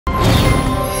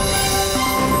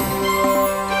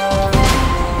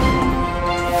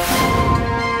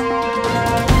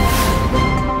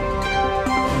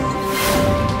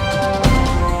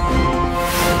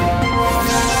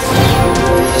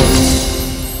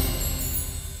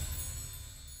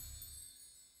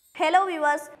Hello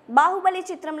viewers, Baahubali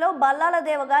చిత్రంలో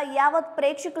బల్లాలదేవగా యావత్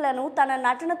ప్రేక్షకులను తన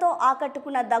నటనతో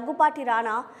ఆకట్టుకున్న దగ్గుపాటి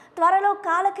రానా త్వరలో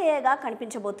కాలకేయగా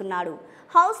కనిపించబోతున్నాడు.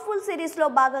 హౌస్ఫుల్ సిరీస్లో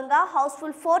భాగంగా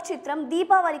హౌస్ఫుల్ 4 చిత్రం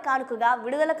దీపావళి కానుకగా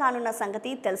విడుదల కానున్న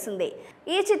సంగతి తెలిసిందే.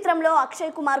 ఈ చిత్రంలో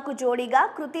అక్షయ్ కుమార్కు జోడీగా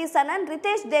కృతి సనన్,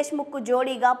 రితేష్ దేశ్ముఖ్కు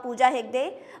జోడీగా పూజా హెగ్డే,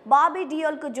 బాబీ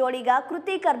డియోల్కు జోడీగా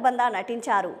కృతి కర్బందా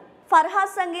నటించారు.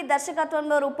 ఫర్హాద్ సంగీ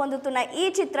దర్శకత్వంలో రూపొందుతున్న ఈ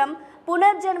చిత్రం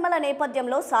పునర్జన్మల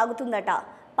నేపథ్యంలో సాగుతుందట.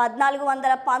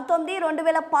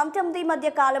 1419-2019 మధ్య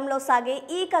కాలంలో సాగే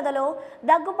ఈ కథలో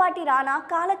దగ్గుపాటి రానా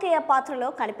కాలకేయ పాత్రలో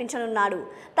కనిపించనున్నాడు.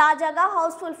 తాజాగా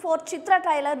హౌస్ఫుల్ 4 చిత్ర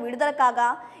ట్రైలర్ విడుదల కాగా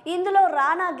ఇందులో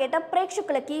రానా గెటప్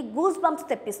ప్రేక్షకులకి గూస్ బంప్స్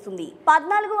తెప్పిస్తుంది.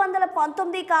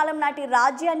 1419 కాలం నాటి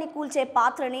రాజ్యాన్ని కూల్చే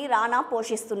పాత్రని రానా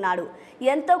పోషిస్తున్నాడు.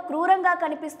 ఎంతో క్రూరంగా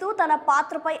కనిపిస్తూ తన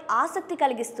పాత్రపై ఆసక్తి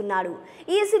కలిగిస్తున్నాడు.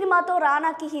 ఈ సినిమాతో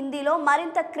రానాకి హిందీలో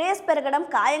మరింత క్రేజ్ పెరగడం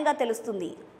ఖాయంగా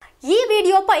తెలుస్తుంది. ఈ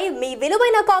వీడియోపై మీ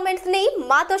విలువైన కామెంట్స్ ని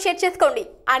మాతో షేర్ చేసుకోండి.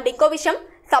 అండ్ ఇంకో విషయం,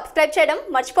 సబ్స్క్రైబ్ చేయడం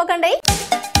మర్చిపోకండి.